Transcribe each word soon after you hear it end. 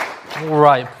All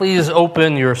right, please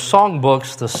open your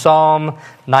songbooks to Psalm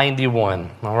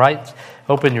 91. All right,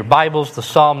 open your Bibles to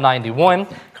Psalm 91.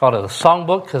 Called it a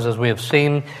songbook because, as we have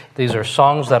seen, these are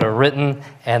songs that are written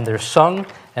and they're sung.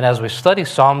 And as we study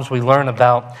Psalms, we learn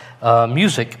about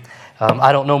music.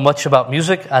 I don't know much about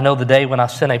music. I know the day when I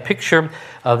sent a picture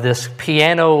of this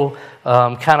piano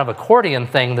kind of accordion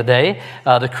thing today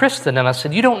to Kristen, and I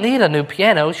said, you don't need a new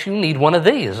piano, you need one of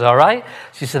these, all right?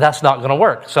 She said, that's not going to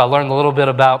work. So I learned a little bit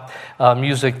about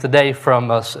music today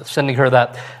from sending her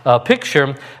that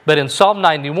picture. But in Psalm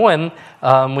 91,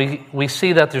 we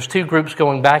see that there's two groups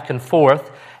going back and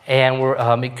forth.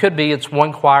 And it could be it's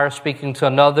one choir speaking to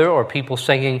another or people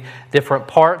singing different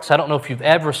parts. I don't know if you've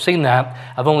ever seen that.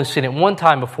 I've only seen it one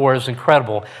time before. It's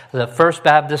incredible. The First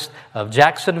Baptist of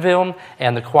Jacksonville,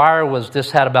 and the choir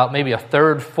just had about maybe a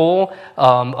third full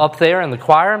up there in the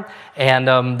choir. And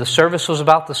the service was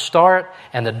about to start,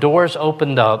 and the doors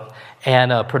opened up,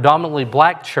 and a predominantly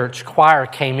black church choir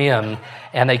came in,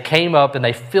 and they came up and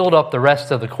they filled up the rest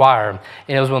of the choir. And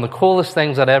it was one of the coolest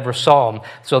things I'd ever saw.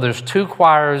 So there's two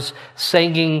choirs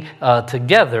singing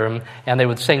together, and they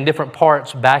would sing different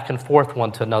parts back and forth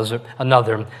one to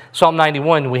another. Psalm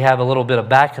 91, we have a little bit of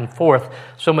back and forth,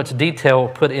 so much detail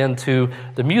put into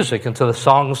the music, into the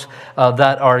songs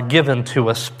that are given to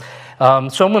us.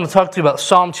 So I'm going to talk to you about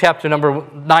Psalm chapter number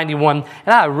 91,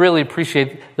 and I really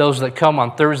appreciate those that come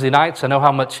on Thursday nights. I know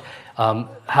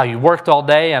how you worked all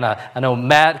day, and I know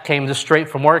Matt came just straight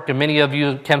from work, and many of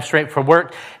you came straight from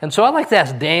work. And so I'd like to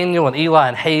ask Daniel and Eli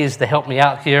and Hayes to help me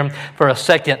out here for a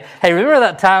second. Hey, remember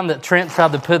that time that Trent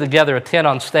tried to put together a tent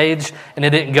on stage, and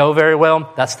it didn't go very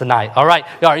well? That's tonight. All right,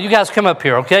 you guys come up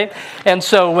here, okay? And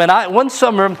so one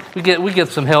summer we get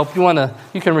some help.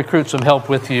 You can recruit some help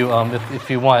with you if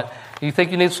you want. You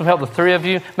think you need some help, the three of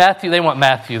you? Matthew, they want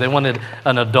Matthew. They wanted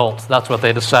an adult. That's what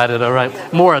they decided, all right?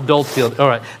 More adult field. All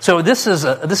right. So this is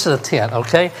a tent,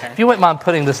 okay? If you wouldn't mind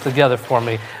putting this together for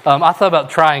me. I thought about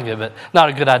trying it, but not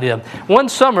a good idea. One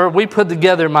summer, we put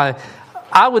together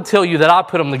I would tell you that I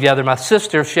put them together. My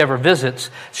sister, if she ever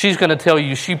visits, she's going to tell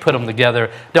you she put them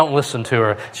together. Don't listen to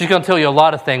her. She's going to tell you a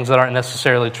lot of things that aren't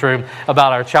necessarily true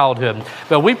about our childhood.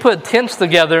 But we put tents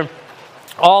together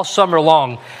all summer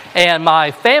long. And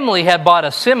my family had bought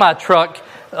a semi-truck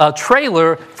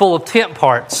trailer full of tent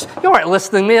parts. You aren't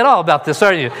listening to me at all about this,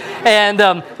 are you? And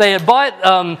they had bought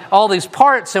all these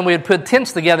parts, and we had put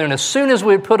tents together. And as soon as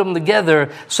we would put them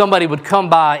together, somebody would come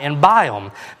by and buy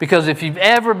them. Because if you've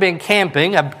ever been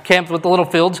camping, I've camped with the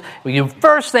Littlefields, the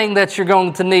first thing that you're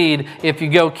going to need if you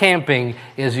go camping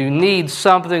is you need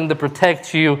something to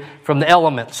protect you from the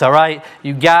elements, all right?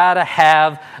 You got to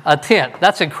have a tent.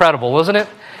 That's incredible, isn't it?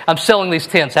 I'm selling these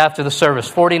tents after the service,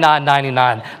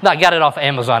 $49.99. I got it off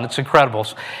Amazon. It's incredible.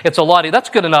 It's a lot. That's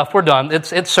good enough. We're done.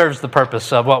 It serves the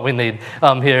purpose of what we need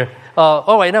here.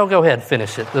 Go ahead.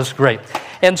 Finish it. This is great.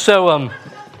 And so,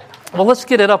 let's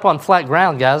get it up on flat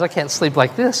ground, guys. I can't sleep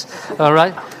like this. All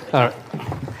right.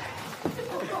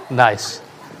 Nice.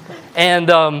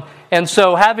 And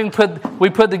so we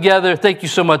put together, thank you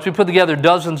so much, we put together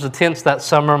dozens of tents that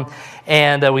summer,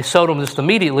 and we sold them just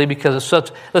immediately because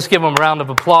it's let's give them a round of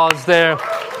applause there.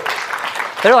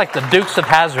 They're like the Dukes of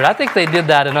Hazzard. I think they did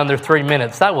that in under 3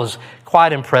 minutes. That was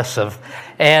quite impressive.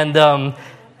 And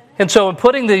so in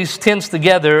putting these tents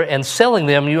together and selling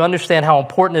them, you understand how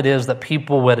important it is that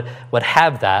people would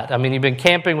have that. I mean, you've been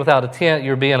camping without a tent,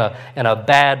 you're being in a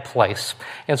bad place.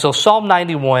 And so Psalm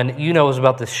 91, is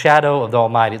about the shadow of the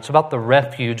Almighty. It's about the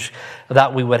refuge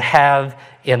that we would have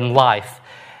in life.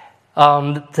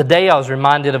 Today I was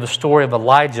reminded of a story of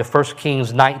Elijah, 1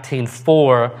 Kings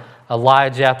 19:4.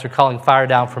 Elijah, after calling fire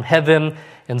down from heaven,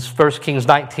 in 1 Kings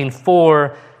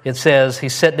 19:4, it says, he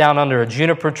sat down under a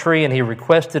juniper tree and he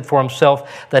requested for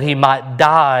himself that he might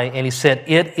die. And he said,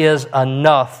 it is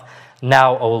enough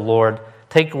now, O Lord.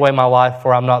 Take away my life,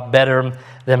 for I'm not better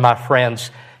than my friends.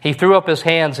 He threw up his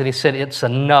hands and he said, it's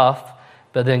enough.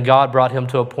 But then God brought him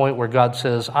to a point where God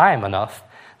says, I am enough.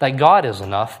 That God is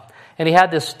enough. And he had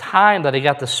this time that he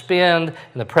got to spend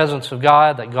in the presence of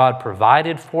God, that God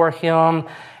provided for him.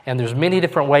 And there's many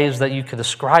different ways that you could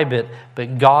describe it,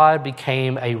 but God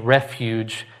became a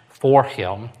refuge for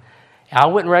him. I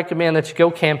wouldn't recommend that you go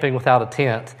camping without a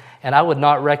tent, and I would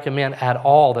not recommend at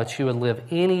all that you would live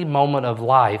any moment of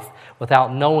life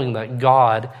without knowing that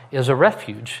God is a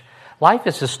refuge. Life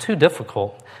is just too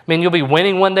difficult. I mean, you'll be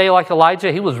winning one day like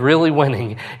Elijah. He was really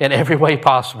winning in every way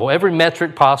possible, every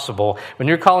metric possible. When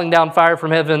you're calling down fire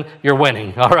from heaven, you're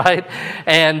winning, all right?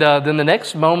 And then the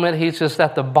next moment, he's just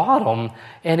at the bottom,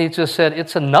 and he just said,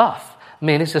 it's enough. I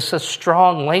mean, it's just such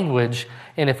strong language.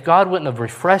 And if God wouldn't have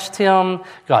refreshed him,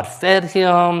 God fed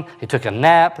him, he took a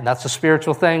nap, and that's a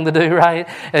spiritual thing to do, right?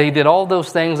 And he did all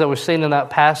those things that we're seeing in that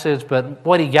passage, but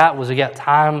what he got was he got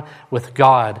time with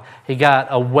God. He got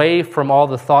away from all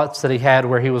the thoughts that he had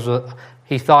where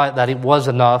he thought that it was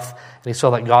enough, and he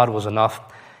saw that God was enough.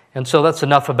 And so that's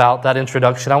enough about that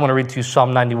introduction. I want to read to you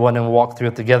Psalm 91 and we'll walk through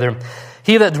it together.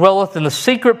 He that dwelleth in the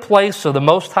secret place of the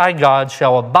Most High God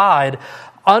shall abide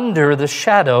under the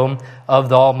shadow of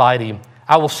the Almighty.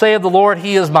 I will say of the Lord,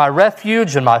 He is my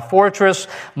refuge and my fortress,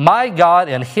 my God,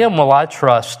 in Him will I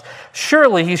trust.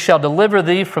 Surely He shall deliver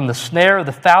thee from the snare of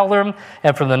the fowler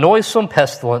and from the noisome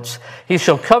pestilence. He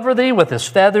shall cover thee with His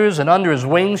feathers, and under His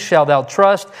wings shalt thou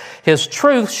trust. His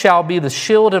truth shall be the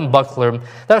shield and buckler.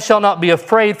 Thou shalt not be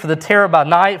afraid for the terror by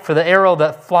night, for the arrow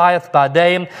that flieth by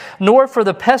day, nor for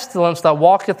the pestilence that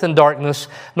walketh in darkness,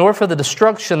 nor for the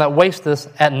destruction that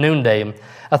wasteth at noonday.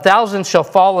 1,000 shall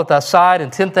fall at thy side,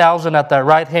 and 10,000 at thy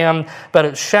right hand, but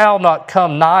it shall not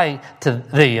come nigh to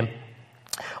thee.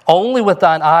 Only with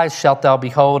thine eyes shalt thou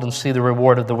behold and see the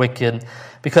reward of the wicked,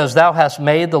 because thou hast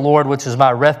made the Lord, which is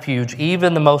my refuge,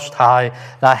 even the Most High,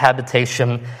 thy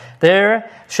habitation.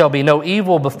 There shall be no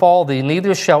evil befall thee,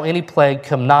 neither shall any plague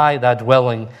come nigh thy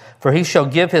dwelling. For he shall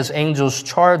give his angels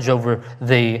charge over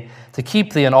thee, to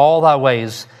keep thee in all thy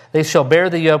ways. They shall bear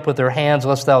thee up with their hands,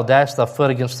 lest thou dash thy foot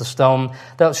against a stone.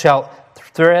 Thou shalt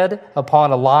tread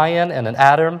upon a lion and an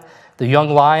adder. The young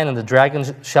lion and the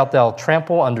dragon shalt thou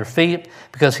trample under feet,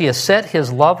 because he has set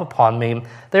his love upon me.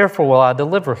 Therefore will I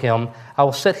deliver him. I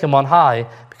will set him on high,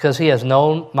 because he has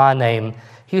known my name.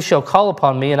 He shall call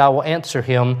upon me, and I will answer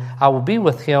him. I will be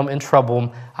with him in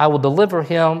trouble. I will deliver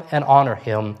him and honor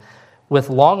him. With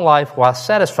long life will I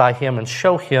satisfy him and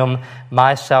show him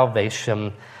my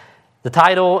salvation. The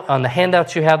title on the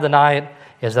handout you have tonight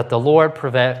is that the Lord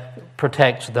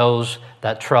protects those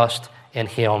that trust in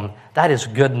Him. That is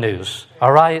good news,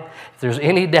 all right? If there's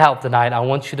any doubt tonight, I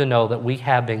want you to know that we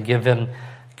have been given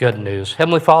good news.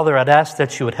 Heavenly Father, I'd ask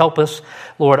that you would help us,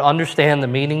 Lord, understand the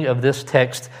meaning of this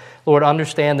text. Lord,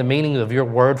 understand the meaning of your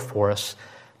word for us.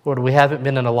 Lord, we haven't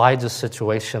been in Elijah's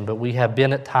situation, but we have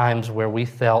been at times where we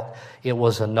felt it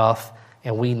was enough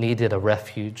and we needed a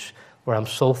refuge. Lord, I'm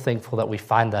so thankful that we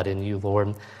find that in you,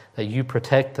 Lord, that you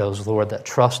protect those, Lord, that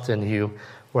trust in you.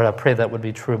 Lord, I pray that would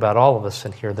be true about all of us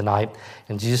in here tonight.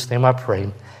 In Jesus' name I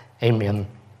pray, amen.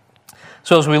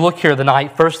 So as we look here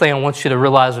tonight, first thing I want you to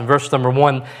realize in verse number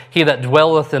 1, he that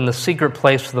dwelleth in the secret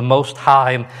place of the Most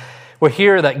High. We're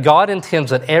here that God intends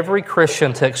that every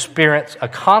Christian to experience a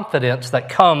confidence that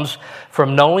comes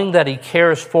from knowing that He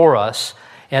cares for us,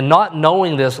 and not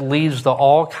knowing this leads to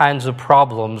all kinds of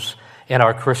problems in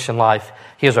our Christian life.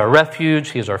 He is our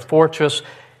refuge. He is our fortress.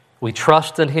 We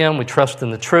trust in Him. We trust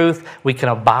in the truth. We can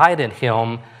abide in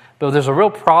Him. But there's a real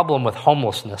problem with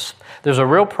homelessness. There's a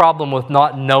real problem with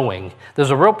not knowing. There's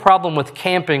a real problem with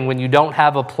camping when you don't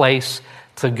have a place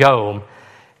to go.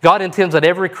 God intends that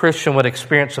every Christian would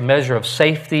experience a measure of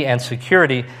safety and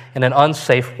security in an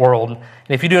unsafe world. And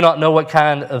if you do not know what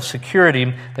kind of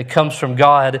security that comes from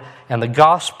God and the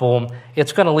gospel,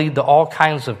 it's going to lead to all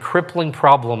kinds of crippling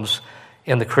problems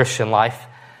in the Christian life.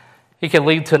 It can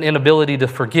lead to an inability to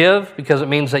forgive, because it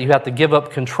means that you have to give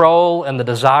up control and the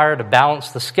desire to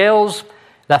balance the scales.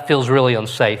 That feels really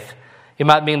unsafe. It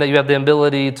might mean that you have the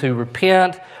ability to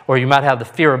repent, or you might have the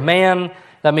fear of man.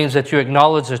 That means that you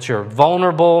acknowledge that you're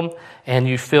vulnerable and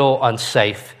you feel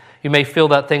unsafe. You may feel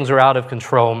that things are out of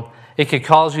control. It could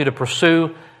cause you to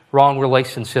pursue wrong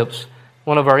relationships.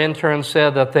 One of our interns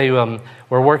said that they were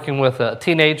working with a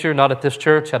teenager, not at this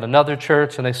church, at another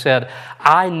church, and they said,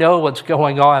 I know what's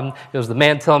going on. It was the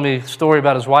man telling me a story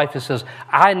about his wife. He says,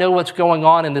 I know what's going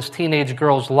on in this teenage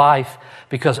girl's life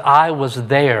because I was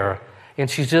there, and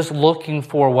she's just looking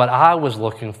for what I was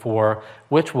looking for,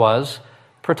 which was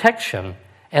protection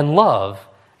and love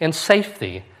and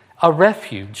safety, a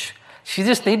refuge. She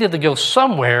just needed to go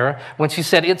somewhere when she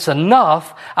said, it's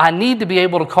enough. I need to be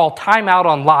able to call time out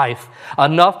on life,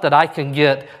 enough that I can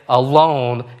get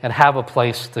alone and have a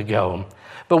place to go.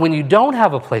 But when you don't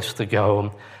have a place to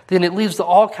go, then it leads to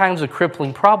all kinds of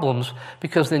crippling problems,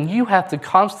 because then you have to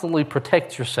constantly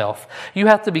protect yourself. You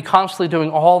have to be constantly doing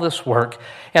all this work.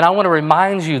 And I want to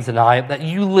remind you tonight that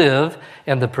you live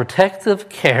in the protective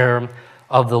care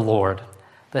of the Lord,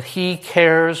 that He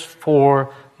cares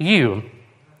for you.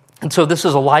 And so this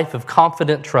is a life of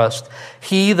confident trust.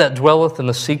 He that dwelleth in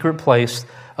the secret place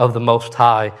of the Most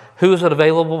High. Who is it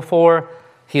available for?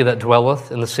 He that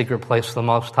dwelleth in the secret place of the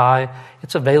Most High.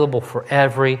 It's available for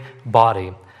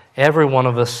everybody, every one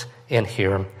of us in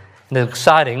here. And it's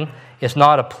exciting. It's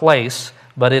not a place,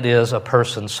 but it is a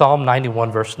person. Psalm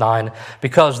 91, verse 9,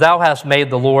 because thou hast made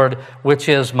the Lord, which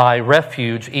is my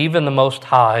refuge, even the Most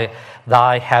High,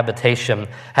 thy habitation,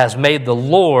 has made the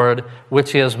Lord,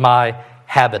 which is my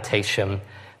habitation.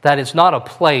 That it's not a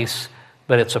place,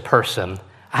 but it's a person.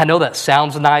 I know that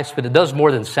sounds nice, but it does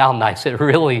more than sound nice. It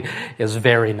really is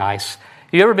very nice.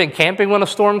 You ever been camping when a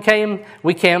storm came?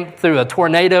 We camped through a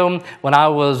tornado when I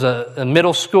was in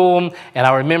middle school, and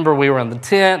I remember we were in the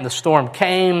tent, and the storm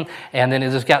came, and then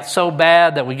it just got so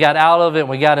bad that we got out of it, and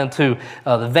we got into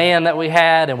the van that we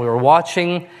had, and we were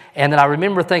watching, and then I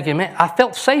remember thinking, man, I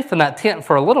felt safe in that tent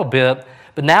for a little bit,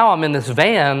 but now I'm in this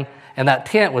van, and that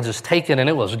tent was just taken, and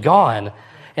it was gone.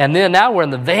 And then now we're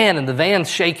in the van, and the van's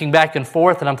shaking back and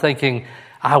forth, and I'm thinking,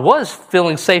 I was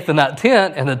feeling safe in that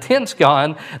tent, and the tent's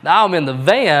gone. Now I'm in the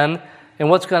van, and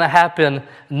what's going to happen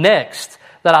next?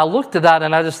 That I looked at that,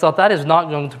 and I just thought, that is not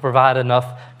going to provide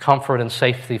enough comfort and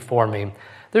safety for me.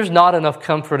 There's not enough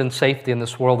comfort and safety in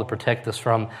this world to protect us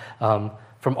from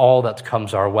all that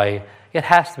comes our way. It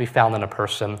has to be found in a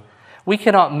person. We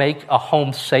cannot make a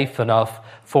home safe enough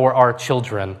for our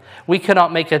children. We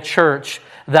cannot make a church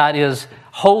that is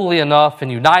holy enough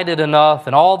and united enough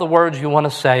and all the words you want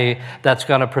to say that's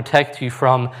going to protect you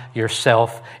from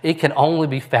yourself. It can only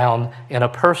be found in a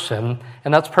person,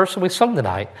 and that's the person we sung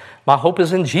tonight. My hope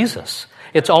is in Jesus.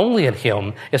 It's only in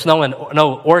Him. It's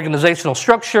no organizational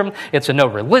structure. It's in no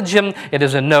religion. It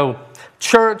is in no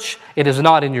church. It is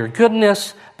not in your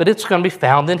goodness, but it's going to be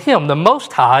found in Him, the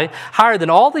Most High, higher than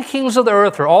all the kings of the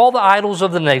earth or all the idols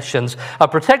of the nations, a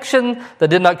protection that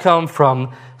did not come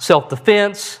from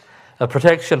self-defense, a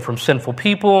protection from sinful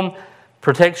people,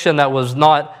 protection that was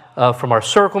not from our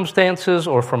circumstances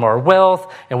or from our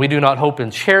wealth, and we do not hope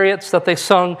in chariots that they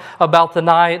sung about the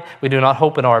night. We do not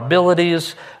hope in our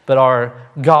abilities, but our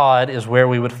God is where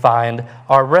we would find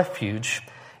our refuge.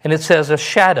 And it says a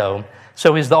shadow.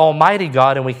 So He's the Almighty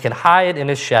God, and we can hide in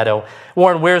His shadow.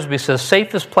 Warren Wiersbe says,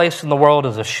 safest place in the world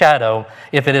is a shadow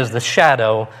if it is the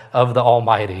shadow of the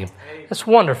Almighty. It's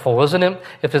wonderful, isn't it?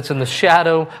 If it's in the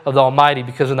shadow of the Almighty,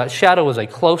 because in that shadow is a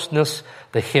closeness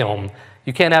to Him.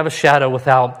 You can't have a shadow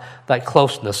without that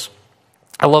closeness.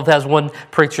 I love, as one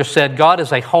preacher said, God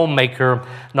is a homemaker,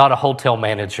 not a hotel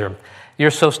manager. You're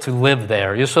supposed to live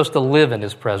there. You're supposed to live in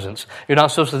His presence. You're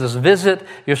not supposed to just visit.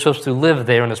 You're supposed to live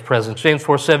there in His presence. James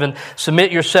 4:7,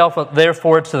 submit yourself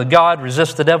therefore to the God,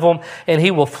 resist the devil, and he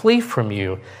will flee from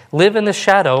you. Live in the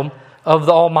shadow of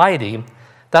the Almighty.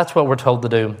 That's what we're told to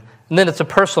do. And then it's a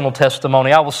personal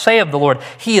testimony. I will say of the Lord,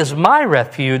 He is my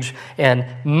refuge and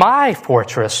my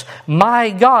fortress, my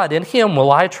God. In Him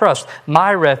will I trust.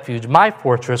 My refuge, my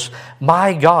fortress,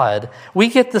 my God. We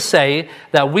get to say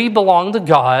that we belong to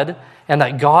God and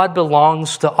that God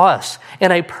belongs to us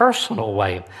in a personal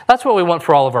way. That's what we want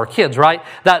for all of our kids, right?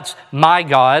 That's my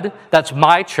God, that's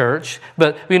my church,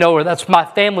 but or that's my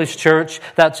family's church,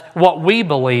 that's what we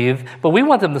believe. But we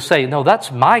want them to say, no,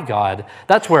 that's my God.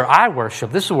 That's where I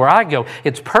worship. This is where I go.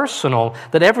 It's personal,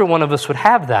 that every one of us would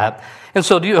have that. And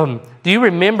so do you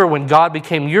remember when God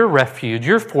became your refuge,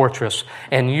 your fortress,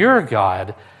 and your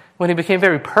God, when He became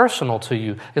very personal to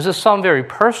you? Is this psalm very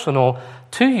personal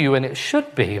to you? And it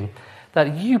should be.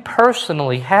 That you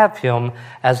personally have Him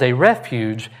as a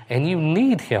refuge and you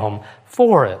need Him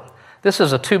for it. This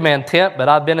is a two-man tent, but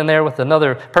I've been in there with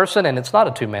another person and it's not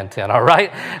a two-man tent, all right?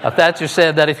 Thatcher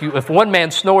said that if one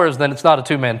man snores, then it's not a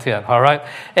two-man tent, all right?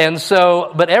 And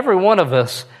so, but every one of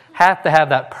us have to have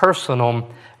that personal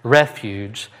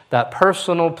refuge, that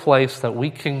personal place that we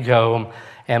can go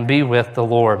and be with the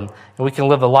Lord. And we can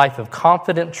live a life of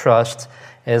confident trust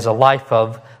as a life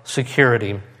of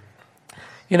security.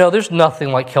 There's nothing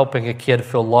like helping a kid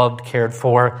feel loved, cared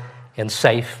for, and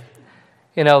safe.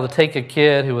 To take a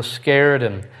kid who was scared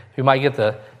and who might get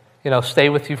to, stay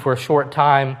with you for a short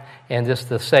time and just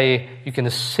to say, you can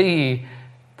just see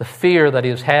the fear that he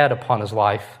has had upon his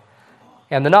life.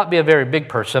 And to not be a very big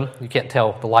person, you can't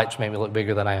tell, the lights make me look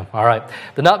bigger than I am, all right?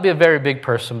 To not be a very big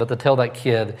person, but to tell that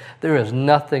kid, there is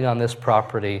nothing on this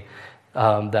property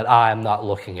that I am not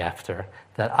looking after,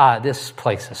 this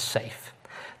place is safe.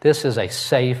 This is a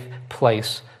safe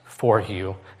place for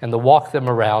you. And to walk them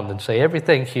around and say,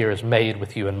 everything here is made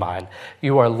with you in mind.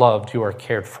 You are loved. You are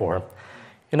cared for.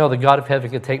 The God of heaven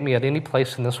could take me at any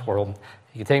place in this world.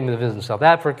 He could take me to visit South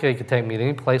Africa. He could take me to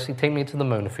any place. He'd take me to the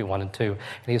moon if He wanted to. And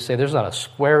He'd say, there's not a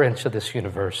square inch of this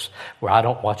universe where I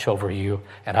don't watch over you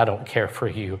and I don't care for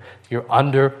you. You're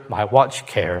under my watch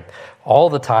care. All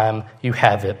the time you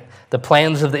have it. The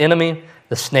plans of the enemy,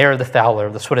 the snare of the fowler,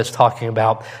 that's what it's talking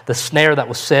about. The snare that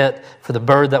was set for the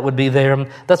bird that would be there,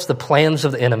 that's the plans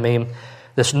of the enemy.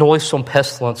 this noisome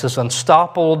pestilence, this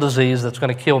unstoppable disease that's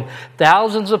going to kill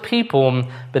thousands of people.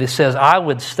 But he says, I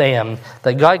would stand,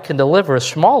 that God can deliver us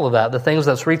from all of that, the things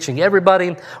that's reaching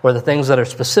everybody or the things that are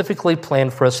specifically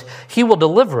planned for us. He will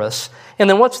deliver us. And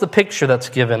then what's the picture that's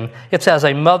given? It's as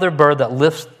a mother bird that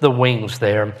lifts the wings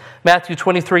there. Matthew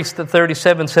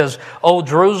 23:37 says, O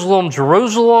Jerusalem,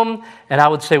 Jerusalem. And I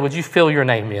would say, would you fill your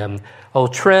name in? O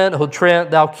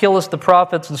Trent, thou killest the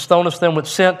prophets and stonest them which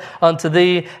sent unto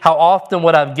thee. How often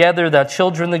would I have gathered thy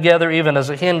children together, even as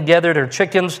a hen gathered her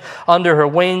chickens under her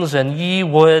wings, and ye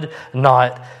would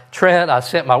not. Trent, I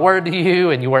sent my word to you,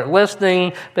 and you weren't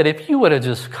listening. But if you would have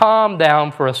just calmed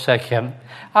down for a second,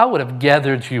 I would have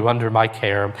gathered you under my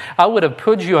care. I would have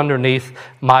put you underneath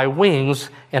my wings,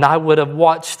 and I would have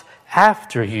watched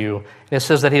after you. And it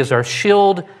says that he is our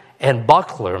shield and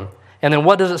buckler. And then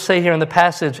what does it say here in the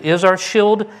passage? Is our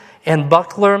shield and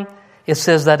buckler? It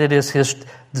says that it is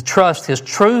the trust, his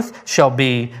truth shall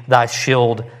be thy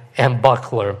shield and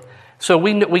buckler. So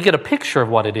we get a picture of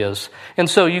what it is. And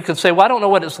so you could say, well, I don't know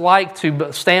what it's like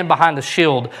to stand behind the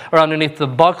shield or underneath the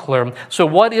buckler. So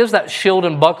what is that shield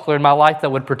and buckler in my life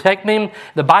that would protect me?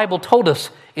 The Bible told us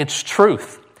it's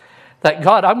truth. That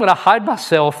God, I'm going to hide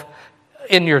myself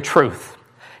in your truth.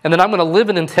 And then I'm going to live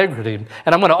in integrity,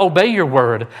 and I'm going to obey your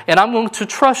word, and I'm going to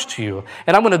trust you.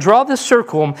 And I'm going to draw this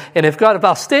circle, and if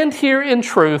I'll stand here in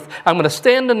truth, I'm going to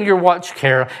stand under your watch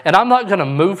care, and I'm not going to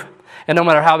move. And no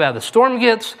matter how bad the storm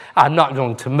gets, I'm not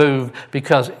going to move,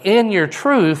 because in your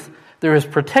truth, there is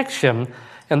protection,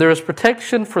 and there is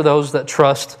protection for those that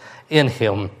trust in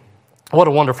him. What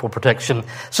a wonderful protection.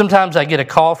 Sometimes I get a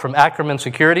call from Ackerman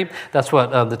Security. That's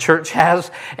what the church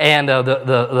has. And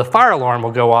the fire alarm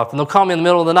will go off. And they'll call me in the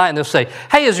middle of the night and they'll say,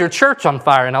 hey, is your church on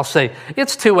fire? And I'll say,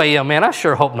 it's 2 a.m., man. I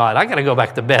sure hope not. I got to go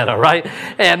back to bed, all right?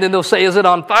 And then they'll say, is it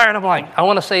on fire? And I'm like, I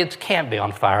want to say it can't be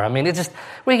on fire. I mean,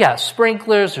 we got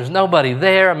sprinklers. There's nobody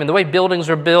there. I mean, the way buildings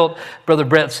are built, Brother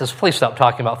Brett says, please stop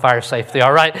talking about fire safety,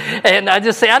 all right? And I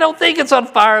just say, I don't think it's on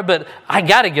fire, but I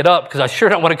got to get up because I sure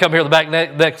don't want to come here the back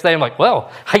next day. I'm like,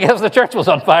 well, I guess the church was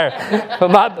on fire.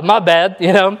 my bad,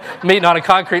 meeting on a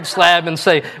concrete slab and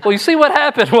say, well, you see what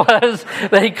happened was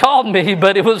they called me,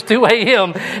 but it was 2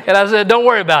 a.m. And I said, don't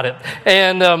worry about it.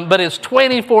 And but it's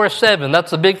 24/7. That's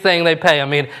the big thing they pay. I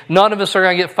mean, none of us are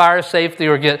going to get fire safety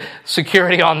or get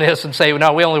security on this and say,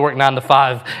 no, we only work 9 to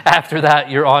 5. After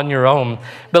that, you're on your own.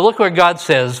 But look what God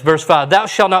says, verse 5, thou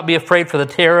shalt not be afraid for the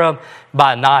terror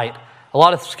by night. A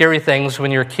lot of scary things when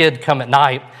you're a kid come at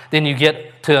night. Then you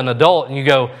get to an adult and you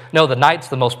go, no, the night's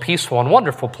the most peaceful and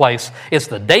wonderful place. It's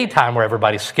the daytime where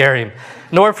everybody's scary.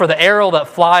 Nor for the arrow that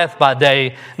flieth by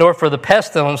day, nor for the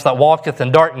pestilence that walketh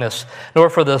in darkness, nor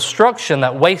for the destruction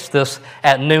that wasteth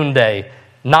at noonday.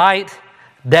 Night,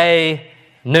 day,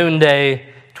 noonday,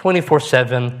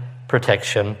 24/7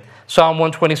 protection. Psalm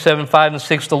 127, 5 and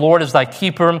 6, the Lord is thy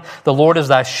keeper, the Lord is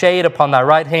thy shade upon thy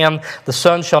right hand. The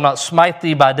sun shall not smite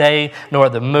thee by day, nor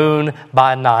the moon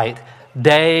by night.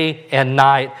 Day and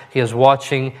night, he is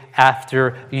watching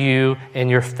after you and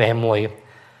your family.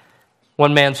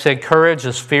 One man said, courage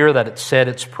is fear that it said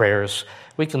its prayers.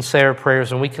 We can say our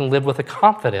prayers and we can live with a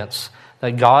confidence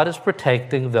that God is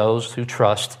protecting those who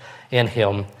trust in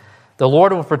him. The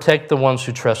Lord will protect the ones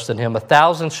who trust in him.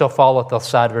 1,000 shall fall at thy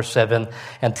side, verse 7,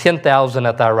 and 10,000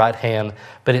 at thy right hand,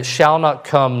 but it shall not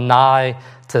come nigh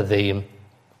to thee.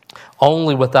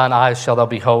 Only with thine eyes shalt thou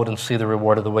behold and see the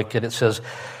reward of the wicked. It says,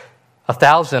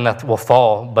 1,000 will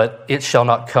fall, but it shall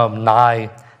not come nigh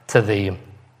to thee.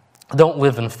 Don't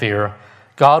live in fear.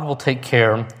 God will take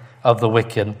care of the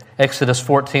wicked. Exodus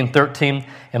 14:13,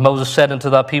 and Moses said unto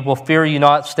thy people, fear ye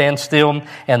not, stand still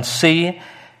and see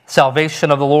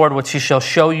salvation of the Lord, which he shall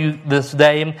show you this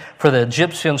day. For the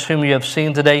Egyptians whom you have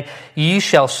seen today, ye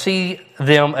shall see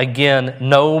them again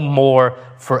no more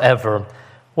forever.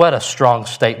 What a strong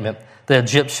statement. The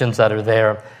Egyptians that are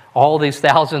there, all these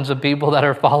thousands of people that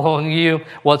are following you,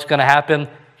 what's going to happen?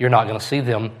 You're not going to see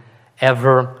them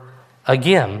ever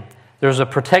again. There's a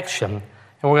protection,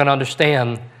 and we're going to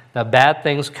understand that bad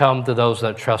things come to those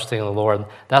that are trusting in the Lord.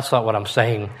 That's not what I'm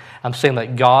saying. I'm saying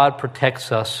that God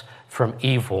protects us from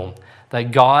evil,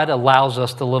 that God allows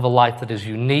us to live a life that is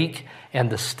unique and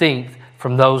distinct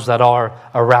from those that are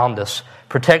around us.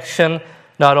 Protection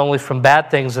not only from bad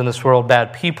things in this world,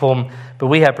 bad people, but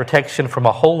we have protection from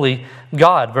a holy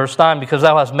God. Verse 9, because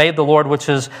thou hast made the Lord, which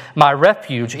is my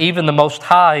refuge, even the Most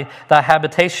High, thy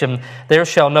habitation, there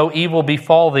shall no evil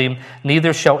befall thee,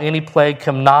 neither shall any plague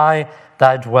come nigh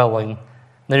thy dwelling. In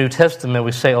the New Testament,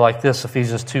 we say it like this,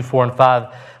 Ephesians 2, 4, and 5,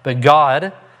 but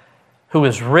God, who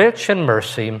is rich in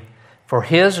mercy, for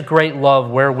his great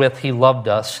love wherewith he loved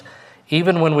us,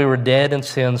 even when we were dead in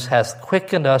sins, hath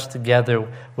quickened us together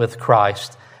with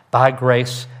Christ. By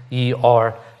grace ye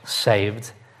are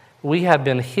saved. We have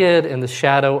been hid in the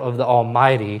shadow of the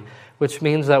Almighty, which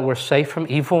means that we're safe from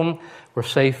evil, we're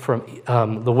safe from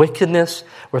the wickedness,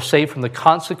 we're safe from the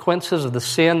consequences of the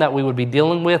sin that we would be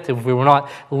dealing with if we were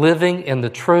not living in the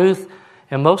truth.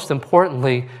 And most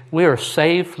importantly, we are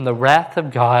saved from the wrath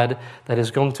of God that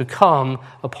is going to come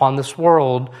upon this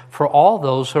world for all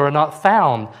those who are not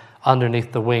found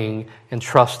underneath the wing and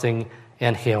trusting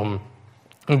in Him.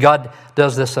 And God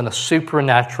does this in a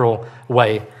supernatural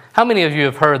way. How many of you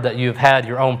have heard that you've had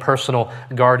your own personal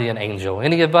guardian angel?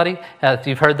 Anybody?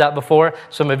 You've heard that before?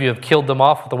 Some of you have killed them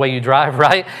off with the way you drive,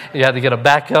 right? You had to get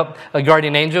a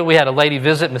guardian angel. We had a lady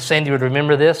visit, Miss Sandy would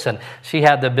remember this, and she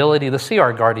had the ability to see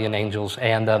our guardian angels.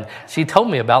 And she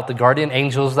told me about the guardian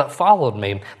angels that followed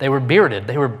me. They were bearded.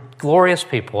 They were glorious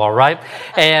people, all right?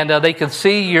 And they could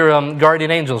see your guardian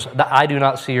angels. I do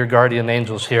not see your guardian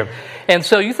angels here. And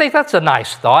so you think that's a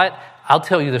nice thought. I'll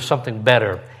tell you there's something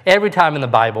better. Every time in the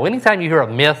Bible, anytime you hear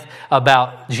a myth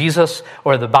about Jesus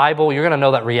or the Bible, you're going to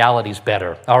know that reality is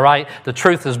better, all right? The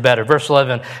truth is better. Verse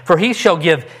 11, for He shall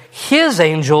give His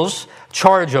angels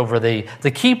charge over thee, to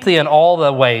keep thee in all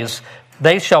thy ways.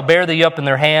 They shall bear thee up in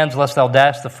their hands, lest thou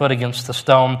dash the foot against the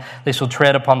stone. They shall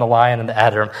tread upon the lion and the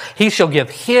adder. He shall give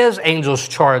His angels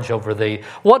charge over thee.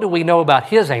 What do we know about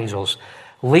His angels?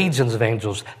 Legions of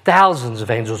angels, thousands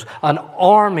of angels, an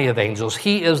army of angels.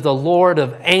 He is the Lord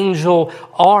of angel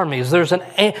armies. There's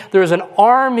an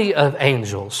army of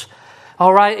angels.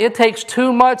 All right, it takes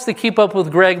too much to keep up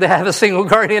with Greg to have a single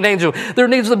guardian angel. There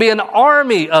needs to be an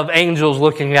army of angels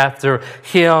looking after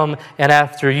him and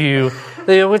after you,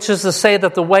 which is to say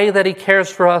that the way that He cares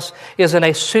for us is in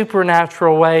a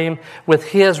supernatural way with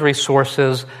His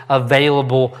resources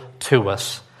available to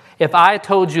us. If I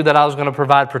told you that I was going to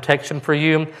provide protection for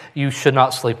you, you should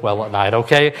not sleep well at night,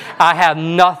 okay? I have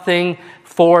nothing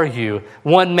for you.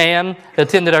 One man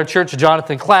attended our church,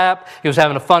 Jonathan Clapp. He was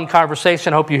having a fun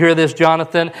conversation. I hope you hear this,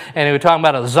 Jonathan. And he was talking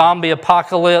about a zombie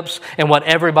apocalypse and what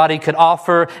everybody could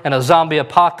offer in a zombie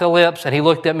apocalypse. And he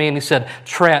looked at me and he said,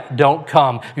 Trent, don't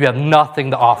come. You have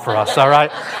nothing to offer us, all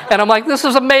right? And I'm like, this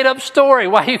is a made-up story.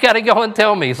 Why you got to go and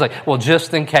tell me? He's like, well,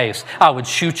 just in case, I would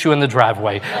shoot you in the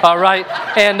driveway, all right?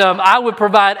 And I would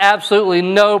provide absolutely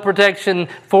no protection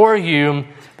for you.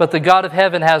 But the God of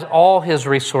heaven has all His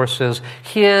resources.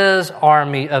 His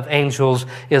army of angels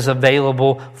is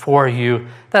available for you.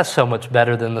 That's so much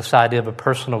better than this idea of a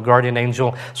personal guardian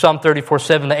angel. Psalm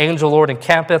 34:7, the angel Lord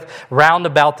encampeth round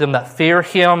about them that fear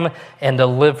Him and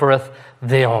delivereth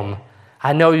them.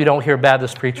 I know you don't hear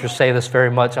Baptist preachers say this very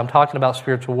much. I'm talking about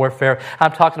spiritual warfare.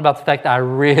 I'm talking about the fact that I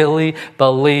really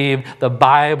believe the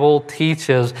Bible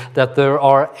teaches that there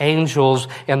are angels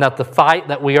and that the fight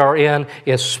that we are in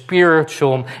is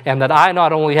spiritual, and that I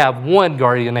not only have one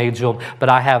guardian angel, but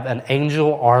I have an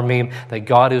angel army that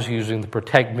God is using to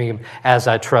protect me as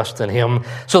I trust in Him.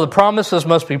 So the promises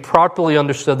must be properly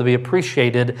understood to be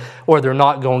appreciated, or they're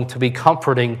not going to be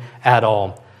comforting at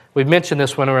all. We've mentioned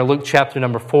this when we were in Luke chapter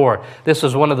number 4. This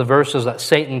is one of the verses that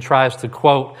Satan tries to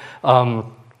quote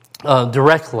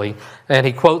directly.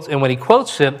 And when he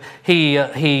quotes it, he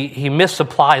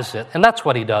misapplies it. And that's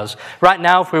what he does. Right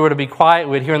now, if we were to be quiet,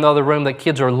 we'd hear in the other room that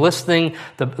kids are listening,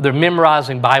 they're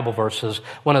memorizing Bible verses.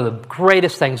 One of the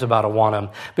greatest things about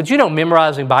Awana. But you know,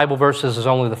 memorizing Bible verses is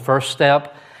only the first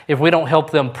step. If we don't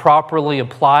help them properly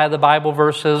apply the Bible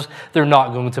verses, they're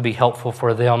not going to be helpful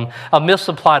for them. A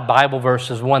misapplied Bible verse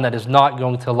is one that is not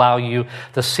going to allow you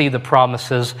to see the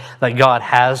promises that God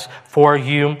has for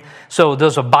you. So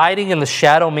does abiding in the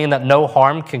shadow mean that no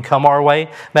harm can come our way?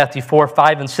 Matthew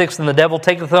 4:5-6, and the devil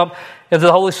taketh up into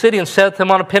the holy city and setteth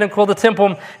him on a pinnacle of the temple.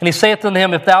 And he saith unto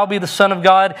him, if thou be the Son of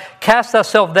God, cast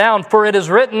thyself down, for it is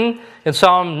written in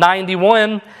Psalm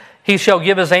 91, He shall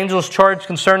give His angels charge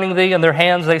concerning thee, in their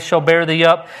hands they shall bear thee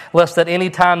up, lest at any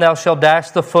time thou shalt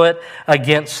dash the foot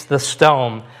against the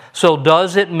stone. So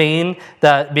does it mean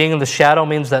that being in the shadow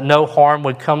means that no harm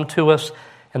would come to us?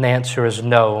 And the answer is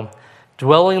no.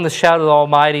 Dwelling in the shadow of the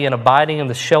Almighty and abiding in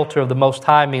the shelter of the Most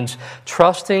High means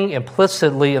trusting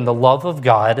implicitly in the love of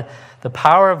God, the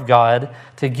power of God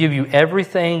to give you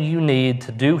everything you need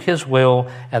to do His will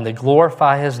and to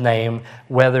glorify His name,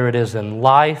 whether it is in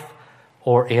life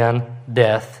or in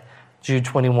death. Jude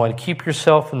 21, keep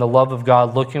yourself in the love of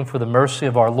God, looking for the mercy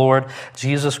of our Lord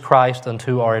Jesus Christ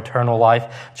unto our eternal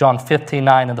life. John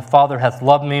 15:9, and the Father hath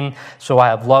loved me, so I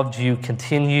have loved you.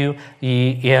 Continue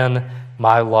ye in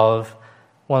my love.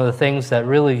 One of the things that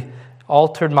really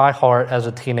altered my heart as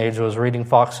a teenager was reading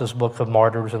Fox's Book of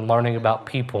Martyrs and learning about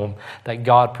people that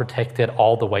God protected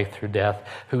all the way through death,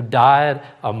 who died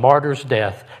a martyr's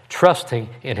death, trusting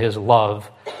in his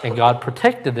love. And God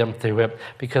protected them through it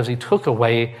because he took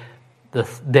away the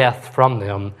death from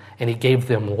them and he gave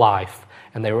them life.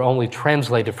 And they were only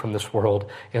translated from this world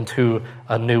into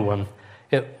a new one.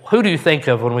 Who do you think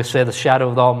of when we say the shadow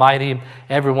of the Almighty?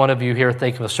 Every one of you here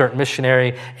think of a certain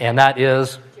missionary, and that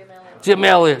is Jim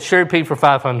Elliot. Sherry P for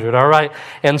 500, all right?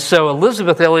 And so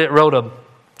Elizabeth Elliot wrote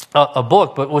a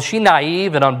book, but was she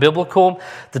naive and unbiblical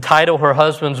to title her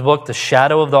husband's book The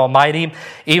Shadow of the Almighty,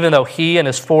 even though he and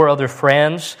his 4 other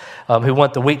friends who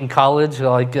went to Wheaton College,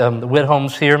 like the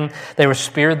Whithomes here, they were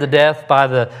speared to death by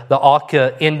the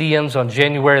Auca Indians on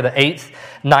January the 8th,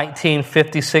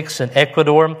 1956 in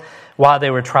Ecuador, while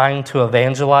they were trying to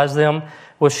evangelize them?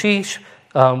 Was she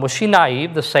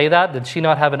naive to say that? Did she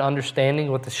not have an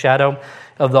understanding what the shadow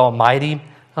of the Almighty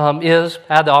is?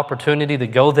 I had the opportunity to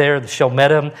go there, to show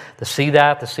met him, to see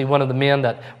one of the men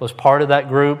that was part of that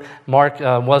group. Mark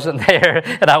wasn't there,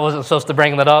 and I wasn't supposed to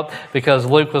bring that up because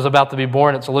Luke was about to be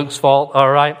born. It's Luke's fault, all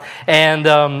right?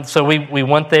 And so we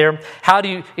went there. How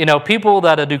do people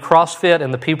that do CrossFit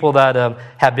and the people that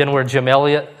have been where Jim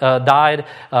Elliot died,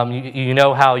 you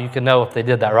know how you can know if they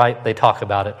did that, right? They talk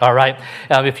about it, all right?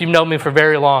 If you've known me for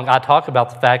very long, I talk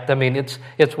about the fact,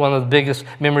 it's one of the biggest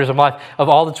memories of my life. Of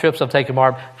all the trips I've taken,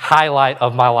 Mark, highlight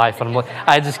of my life. And I'm like,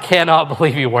 I just cannot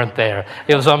believe you weren't there.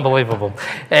 It was unbelievable.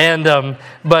 And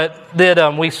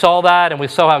we saw that, and we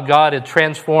saw how God had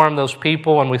transformed those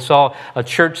people, and we saw a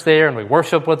church there, and we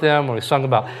worshiped with them, and we sung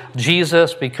about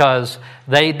Jesus because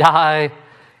they die,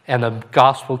 and the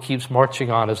gospel keeps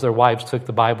marching on as their wives took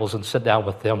the Bibles and sit down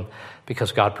with them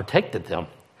because God protected them.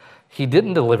 He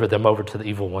didn't deliver them over to the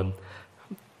evil one.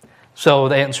 So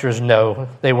the answer is no.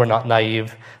 They were not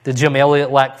naive. Did Jim Elliot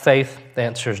lack faith? The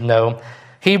answer is no.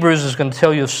 Hebrews is going to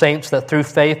tell you of saints that through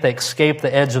faith they escaped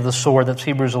the edge of the sword. That's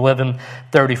Hebrews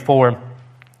 11:34.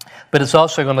 But it's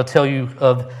also going to tell you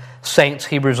of saints,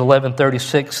 Hebrews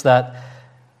 11:36, that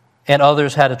and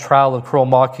others had a trial of cruel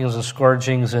mockings and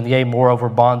scourgings, and yea, moreover,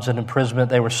 bonds and imprisonment.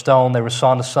 They were stoned, they were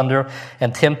sawn asunder,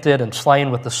 and tempted, and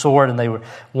slain with the sword, and they were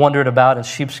wandered about in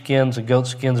sheepskins and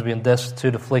goatskins, being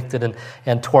destitute, afflicted,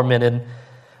 and tormented,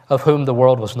 of whom the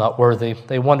world was not worthy.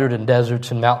 They wandered in deserts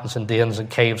and mountains and dens and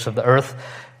caves of the earth.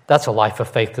 That's a life of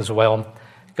faith as well.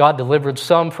 God delivered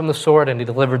some from the sword, and he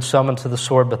delivered some into the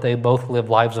sword, but they both lived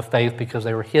lives of faith because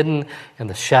they were hidden in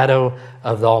the shadow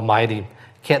of the Almighty.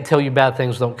 Can't tell you bad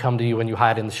things don't come to you when you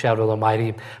hide in the shadow of the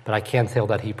Almighty, but I can tell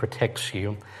that he protects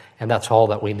you, and that's all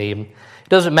that we need. It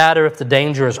doesn't matter if the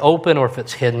danger is open or if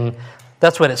it's hidden.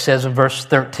 That's what it says in verse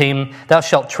 13. Thou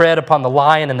shalt tread upon the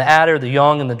lion and the adder, the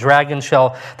young and the dragon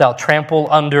shall thou trample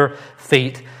under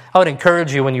feet. I would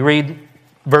encourage you when you read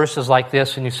verses like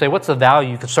this and you say, what's the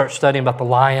value? You can start studying about the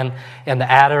lion and the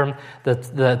adder.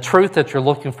 The truth that you're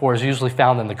looking for is usually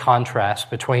found in the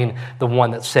contrast between the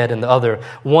one that's said and the other.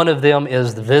 One of them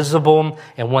is the visible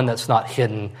and one that's not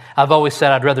hidden. I've always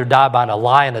said I'd rather die by a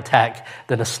lion attack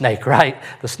than a snake, right?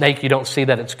 The snake, you don't see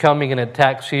that it's coming and it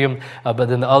attacks you, but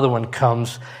then the other one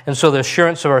comes. And so the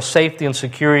assurance of our safety and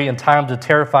security in times of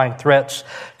terrifying threats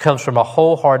comes from a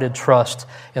wholehearted trust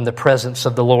in the presence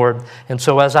of the Lord. And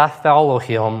so as I follow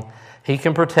him, he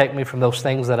can protect me from those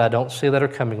things that I don't see that are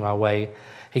coming my way.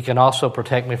 He can also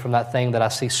protect me from that thing that I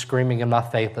see screaming in my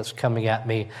faith that's coming at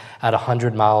me at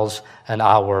 100 miles an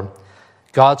hour.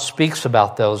 God speaks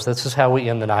about those. This is how we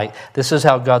end the night. This is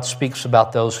how God speaks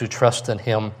about those who trust in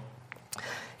him.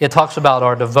 It talks about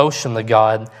our devotion to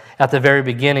God. At the very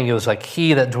beginning, it was like,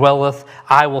 he that dwelleth,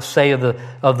 I will say of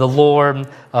the Lord.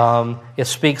 It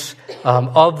speaks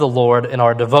of the Lord and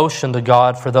our devotion to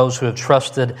God for those who have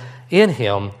trusted in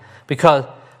him.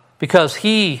 Because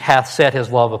he hath set his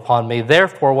love upon me,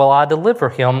 therefore will I deliver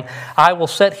him. I will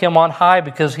set him on high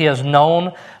because he has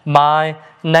known my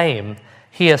name.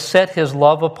 He has set his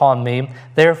love upon me,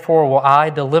 therefore will I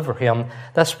deliver him.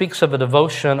 That speaks of a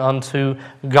devotion unto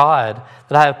God,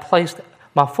 that I have placed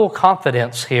my full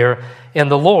confidence here in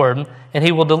the Lord, and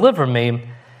he will deliver me.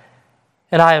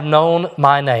 And I have known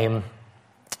my name.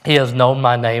 He has known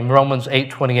my name. Romans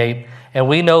 8:28. And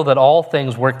we know that all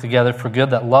things work together for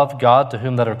good that love God, to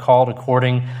whom that are called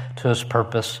according to his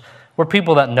purpose. We're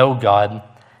people that know God.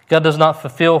 God does not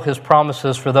fulfill his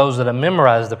promises for those that have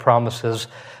memorized the promises,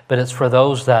 but it's for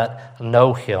those that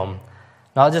know him.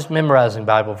 Not just memorizing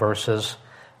Bible verses.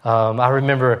 I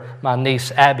remember my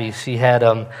niece Abby, she had,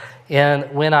 in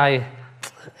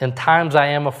times I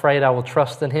am afraid I will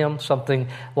trust in him, something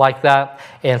like that.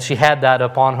 And she had that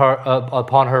upon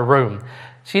her room.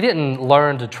 She didn't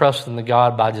learn to trust in the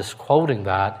God by just quoting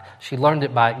that. She learned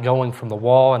it by going from the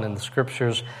wall and in the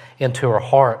scriptures into her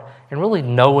heart and really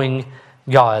knowing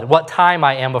God. What time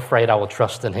I am afraid I will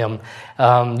trust in him.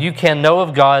 You can know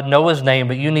of God, know his name,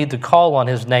 but you need to call on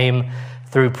his name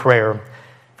through prayer.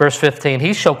 Verse 15,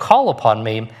 he shall call upon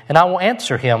me, and I will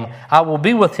answer him. I will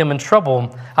be with him in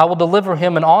trouble. I will deliver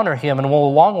him and honor him, and will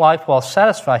a long life will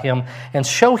satisfy him and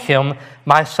show him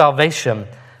my salvation.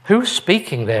 Who's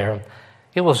speaking there?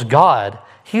 It was God.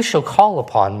 He shall call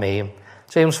upon me.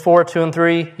 James 4, 2 and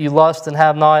 3, you lust and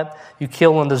have not. You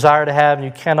kill and desire to have, and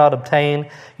you cannot obtain.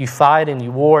 You fight and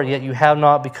you war, yet you have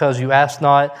not because you ask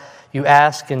not. You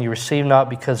ask and you receive not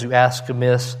because you ask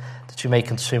amiss, that you may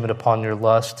consume it upon your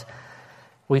lust.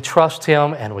 We trust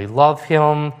him and we love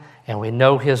him and we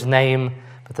know his name,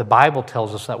 but the Bible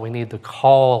tells us that we need to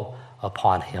call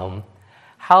upon him.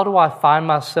 How do I find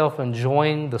myself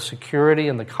enjoying the security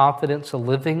and the confidence of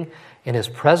living in his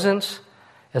presence?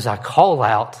 As I call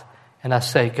out and I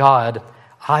say, God,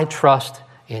 I trust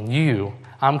in you.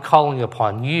 I'm calling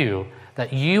upon you,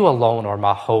 that you alone are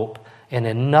my hope and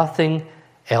in nothing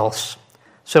else.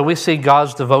 So we see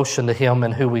God's devotion to him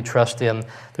and who we trust in.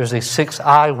 There's these 6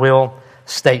 I will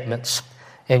statements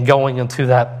in going into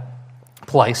that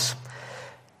place.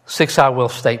 6 I will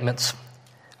statements.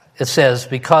 It says,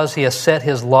 because he has set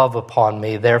his love upon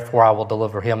me, therefore I will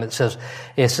deliver him. It says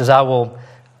I will,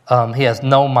 he has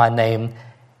known my name.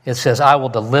 It says, I will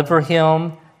deliver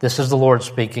him. This is the Lord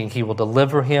speaking. He will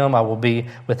deliver him. I will be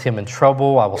with him in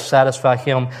trouble. I will satisfy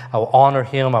him. I will honor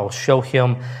him. I will show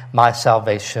him my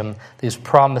salvation. These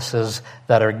promises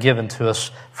that are given to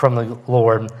us from the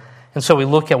Lord. And so we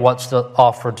look at what's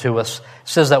offered to us. It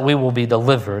says that we will be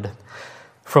delivered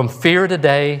from fear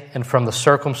today and from the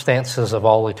circumstances of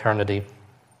all eternity.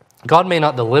 God may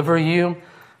not deliver you.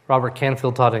 Robert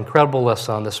Canfield taught an incredible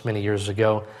lesson on this many years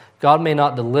ago. God may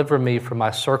not deliver me from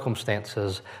my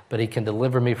circumstances, but he can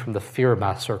deliver me from the fear of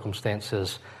my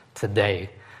circumstances today.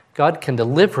 God can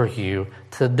deliver you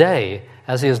today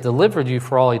as he has delivered you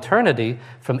for all eternity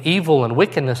from evil and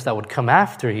wickedness that would come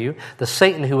after you. The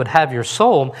Satan who would have your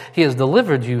soul, he has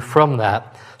delivered you from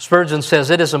that. Spurgeon says,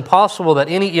 it is impossible that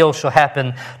any ill shall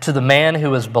happen to the man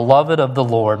who is beloved of the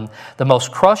Lord. The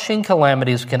most crushing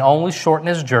calamities can only shorten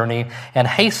his journey and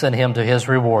hasten him to his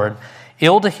reward.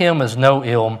 Ill to him is no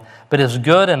ill, but is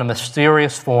good in a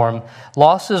mysterious form.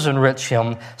 Losses enrich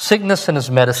him, sickness in his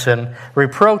medicine,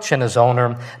 reproach in his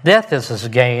owner, death is his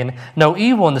gain. No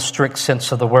evil in the strict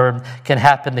sense of the word can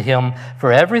happen to him,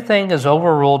 for everything is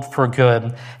overruled for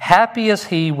good. Happy is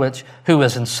he who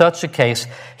is in such a case.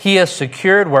 He is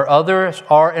secured where others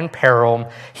are in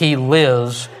peril. He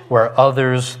lives where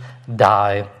others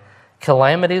die.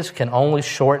 Calamities can only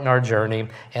shorten our journey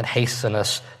and hasten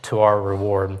us to our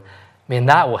reward. I mean,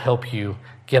 that will help you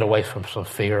get away from some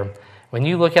fear. When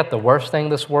you look at the worst thing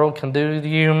this world can do to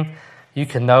you, you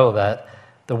can know that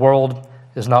the world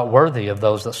is not worthy of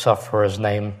those that suffer for his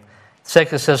name.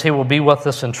 Second, it says he will be with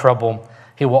us in trouble.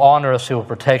 He will honor us. He will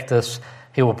protect us.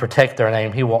 He will protect our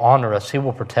name. He will honor us. He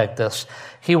will protect us.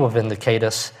 He will vindicate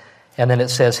us. And then it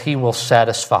says he will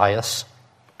satisfy us.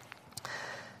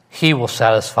 He will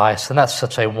satisfy us. And that's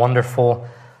such a wonderful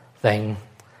thing.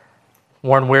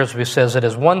 Warren Wiersbe says, it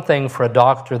is one thing for a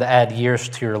doctor to add years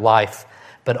to your life,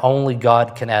 but only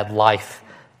God can add life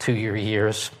to your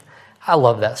years. I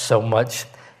love that so much.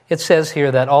 It says here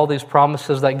that all these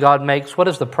promises that God makes, what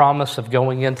is the promise of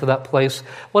going into that place?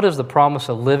 What is the promise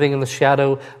of living in the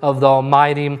shadow of the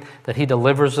Almighty? That he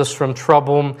delivers us from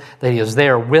trouble, that he is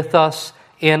there with us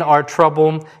in our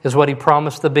trouble, is what he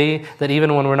promised to be, that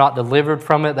even when we're not delivered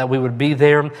from it, that we would be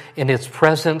there in his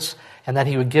presence, and that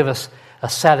he would give us a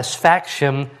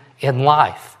satisfaction in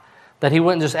life, that he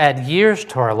wouldn't just add years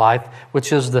to our life,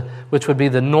 which would be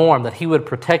the norm, that he would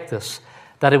protect us,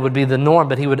 that it would be the norm,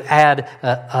 but he would add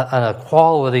a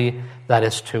quality that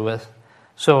is to it.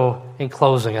 So, in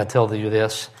closing, I tell you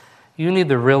this: you need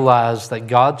to realize that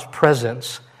God's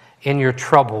presence in your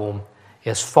trouble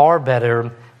is far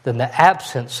better than the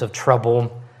absence of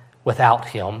trouble without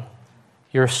him.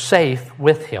 You're safe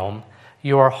with him.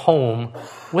 You are home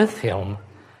with him.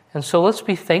 And so let's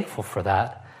be thankful for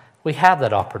that. We have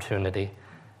that opportunity.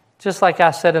 Just like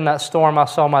I said in that storm, I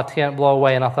saw my tent blow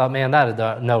away and I thought, man, that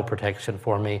had no protection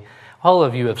for me. All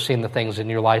of you have seen the things in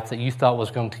your life that you thought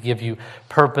was going to give you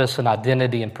purpose and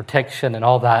identity and protection and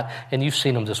all that, and you've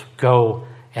seen them just go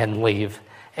and leave.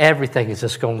 Everything is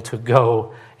just going to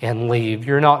go and leave.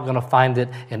 You're not going to find it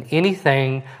in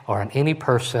anything or in any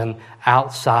person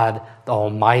outside the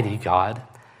Almighty God.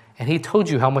 And he told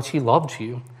you how much he loved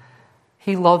you.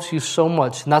 He loves you so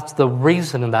much, and that's the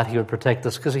reason that he would protect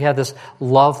us, because he had this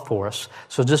love for us.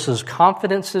 So just as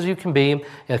confident as you can be,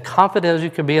 as confident as you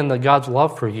can be in God's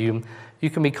love for you, you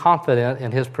can be confident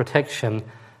in his protection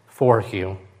for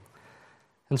you.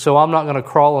 And so I'm not going to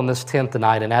crawl in this tent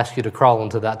tonight and ask you to crawl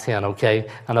into that tent, okay?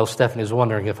 I know Stephanie's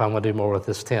wondering if I'm going to do more with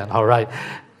this tent, all right?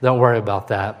 Don't worry about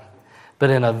that.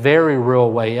 But in a very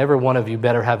real way, every one of you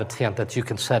better have a tent that you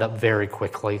can set up very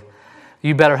quickly.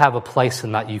 You better have a place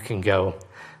in that you can go.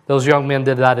 Those young men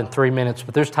did that in 3 minutes,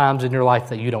 but there's times in your life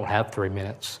that you don't have 3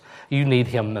 minutes. You need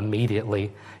him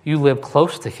immediately. You live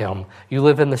close to him. You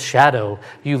live in the shadow.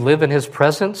 You live in his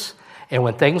presence. And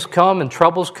when things come and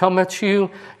troubles come at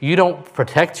you, you don't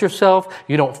protect yourself.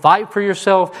 You don't fight for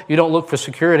yourself. You don't look for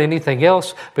security, anything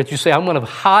else. But you say, I'm going to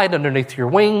hide underneath your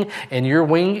wing. And your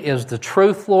wing is the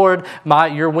truth, Lord.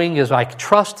 Your wing is, I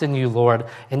trust in you, Lord.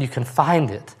 And you can find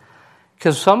it.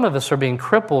 Because some of us are being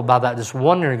crippled by that, just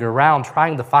wandering around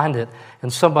trying to find it in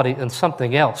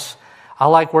something else. I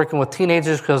like working with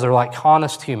teenagers because they're like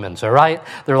honest humans, all right?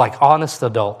 They're like honest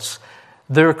adults.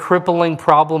 Their crippling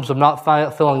problems of not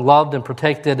feeling loved and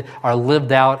protected are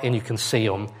lived out, and you can see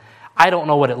them. I don't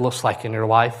know what it looks like in your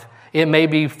life. It may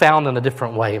be found in a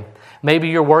different way. Maybe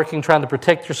you're working, trying to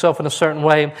protect yourself in a certain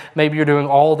way. Maybe you're doing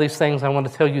all these things. I want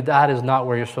to tell you that is not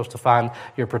where you're supposed to find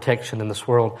your protection in this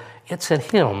world. It's in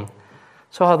him.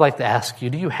 So I'd like to ask you,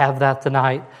 do you have that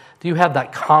tonight? Do you have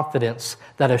that confidence,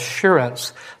 that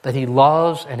assurance that he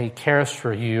loves and he cares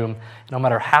for you? No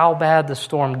matter how bad the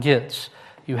storm gets,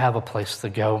 you have a place to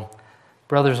go.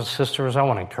 Brothers and sisters, I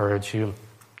want to encourage you.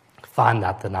 Find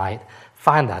that tonight.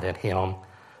 Find that in him.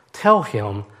 Tell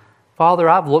him, Father,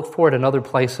 I've looked for it in other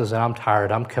places and I'm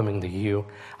tired. I'm coming to you.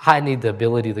 I need the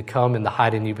ability to come and to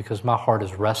hide in you because my heart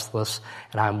is restless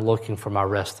and I'm looking for my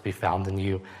rest to be found in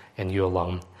you and you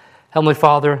alone. Heavenly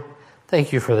Father,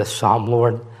 thank you for this psalm,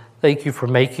 Lord. Thank you for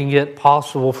making it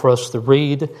possible for us to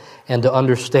read and to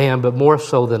understand, but more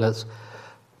so than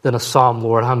a psalm,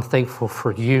 Lord, I'm thankful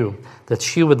for you,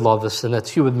 that you would love us and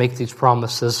that you would make these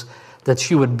promises,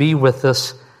 that you would be with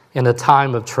us in a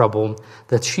time of trouble,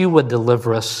 that you would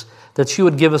deliver us, that you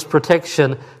would give us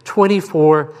protection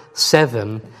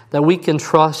 24/7, that we can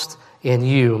trust in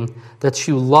you, that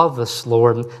you love us,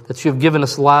 Lord, that you have given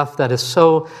us life that is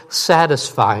so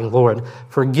satisfying, Lord.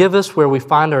 Forgive us where we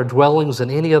find our dwellings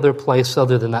in any other place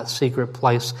other than that secret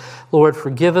place. Lord,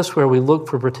 forgive us where we look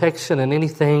for protection in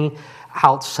anything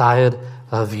outside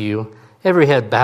of you. Every head bowed.